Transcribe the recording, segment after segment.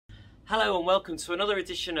Hello and welcome to another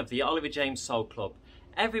edition of the 𝗘𝗶𝗃𝗃 Sold Club.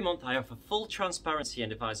 Every month I offer full transparency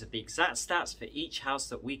and advise of the exact stats for each house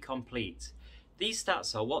that we complete. These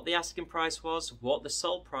stats are what the asking price was, what the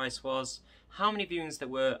sold price was, how many viewings there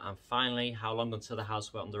were, and finally how long until the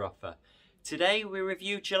house went under offer. Today we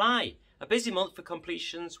review July, a busy month for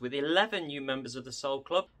completions with 11 new members of the Sold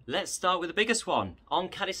Club. Let's start with the biggest one. On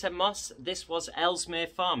Cadishead Moss, this was Ellesmere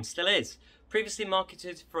Farm, still is. Previously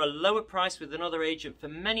marketed for a lower price with another agent for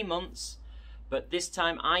many months, but this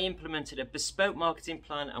time I implemented a bespoke marketing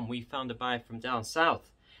plan and we found a buyer from down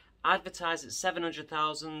south. Advertised at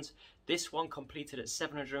 700,000, this one completed at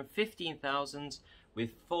 715,000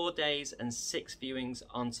 with 4 days and 6 viewings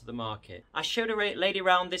onto the market. I showed a lady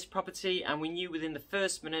around this property and we knew within the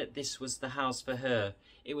first minute this was the house for her.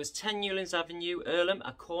 It was 10 Newlands Avenue, Irlam,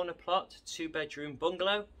 a corner plot, 2-bedroom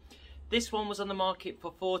bungalow. This one was on the market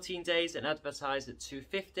for 14 days and advertised at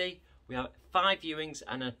 250. We have 5 viewings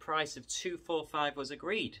and a price of 245 was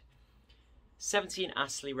agreed. 17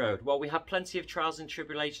 Astley Road. Well, we had plenty of trials and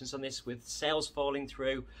tribulations on this with sales falling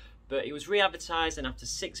through, but it was re-advertised and after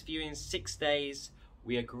 6 viewings, 6 days,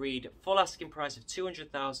 we agreed full asking price of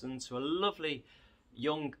 200,000 to a lovely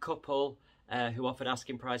young couple who offered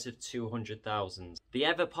asking price of 200,000. The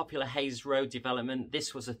ever popular Hayes Road development,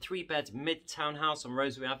 this was a 3-bed mid-townhouse on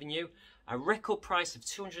Roseway Avenue. A record price of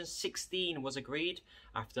 216 was agreed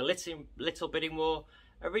after little bidding war.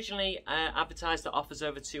 Originally advertised at offers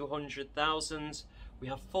over 200,000. We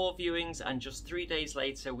have 4 viewings and just 3 days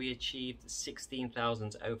later we achieved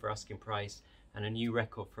 16,000 over asking price and a new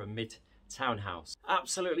record for a mid-townhouse.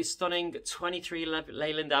 Absolutely stunning, 23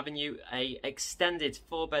 Newlands Avenue, a extended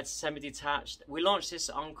 4-bed semi-detached. We launched this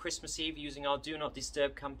on Christmas Eve using our Do Not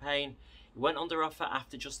Disturb campaign. It went under offer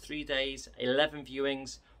after just 3 days, 11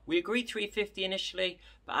 viewings. We agreed 350 initially,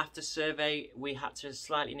 but after survey we had to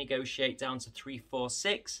slightly negotiate down to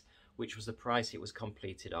 346, which was the price it was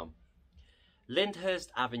completed on.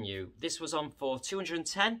 Lyndhurst Avenue, this was on for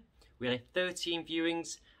 210. We had 13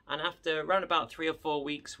 viewings and after around about 3 or 4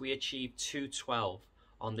 weeks we achieved 212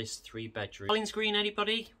 on this 3-bedroom. Collins Green,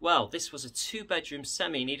 anybody? Well, this was a 2-bedroom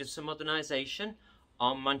semi, needed some modernisation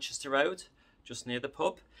on Manchester Road, just near the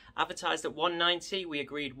pub. Advertised at 190, we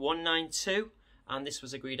agreed 192. And this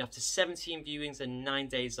was agreed after 17 viewings and 9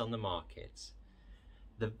 days on the market.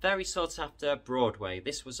 The very sought after Broadway.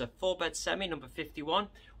 This was a 4-bed semi, number 51.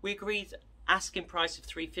 We agreed asking price of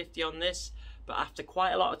 350 on this, but after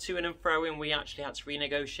quite a lot of to and fro-ing, we actually had to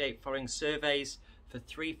renegotiate following surveys for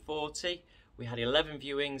 340. We had 11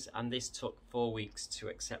 viewings and this took 4 weeks to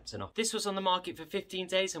accept an offer. This was on the market for 15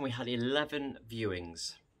 days and we had 11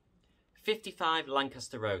 viewings. 55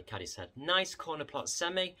 Lancaster Road, Cadishead. Nice corner plot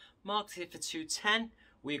semi, marketed for 210.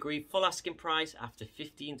 We agreed full asking price after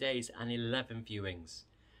 15 days and 11 viewings.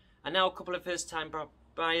 And now a couple of first-time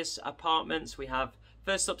buyers apartments. We have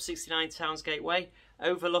first up 69 Townsgate Way,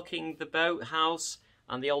 overlooking the boat house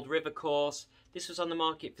and the old river course. This was on the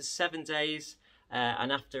market for 7 days.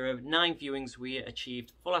 And after 9 viewings, we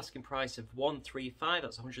achieved full asking price of 135.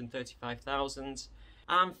 That's 135,000.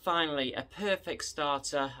 And finally, a perfect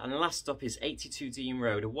starter, and last up is 82 Dean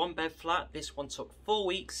Road, a 1-bed flat. This one took 4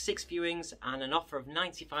 weeks, 6 viewings, and an offer of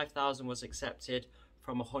 95,000 was accepted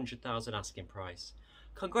from 100,000 asking price.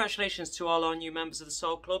 Congratulations to all our new members of the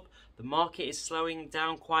Sold Club. The market is slowing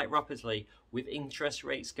down quite rapidly, with interest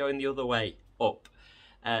rates going the other way, up.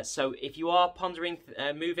 So if you are pondering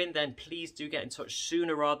moving, then please do get in touch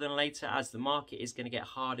sooner rather than later, as the market is going to get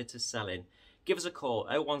harder to sell in. Give us a call,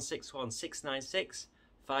 0161 696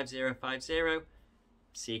 5050.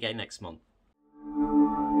 See you again next month.